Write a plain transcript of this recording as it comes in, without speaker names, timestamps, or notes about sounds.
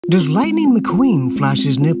Does Lightning McQueen flash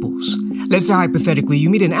his nipples? Let's say hypothetically you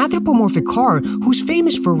meet an anthropomorphic car who's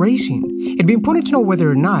famous for racing. It'd be important to know whether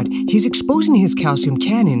or not he's exposing his calcium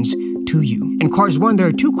cannons to you. In Cars 1, there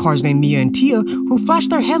are two cars named Mia and Tia who flash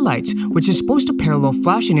their headlights, which is supposed to parallel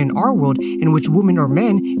flashing in our world in which women or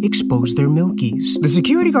men expose their milkies. The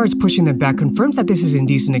security guards pushing them back confirms that this is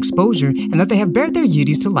indecent exposure and that they have bared their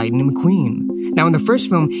yiddies to Lightning McQueen. Now in the first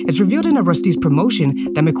film, it's revealed in a Rusty's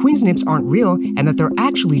promotion that McQueen's nips aren't real and that they're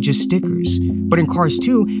actually just stickers. But in Cars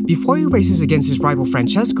 2, before he races against his rival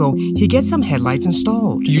Francesco, he gets some headlights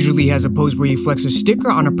installed. Usually he has a pose where he flexes a sticker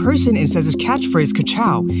on a person and says his catchphrase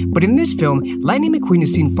ka-chow. But in this film, Lightning McQueen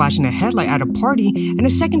is seen flashing a headlight at a party and a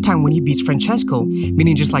second time when he beats Francesco,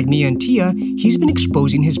 meaning just like Mia and Tia, he's been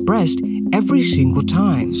exposing his breast every single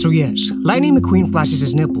time. So yes, Lightning McQueen flashes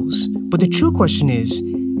his nipples. But the true question is,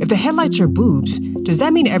 if the headlights are boobs, does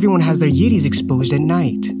that mean everyone has their yiddies exposed at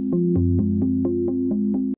night?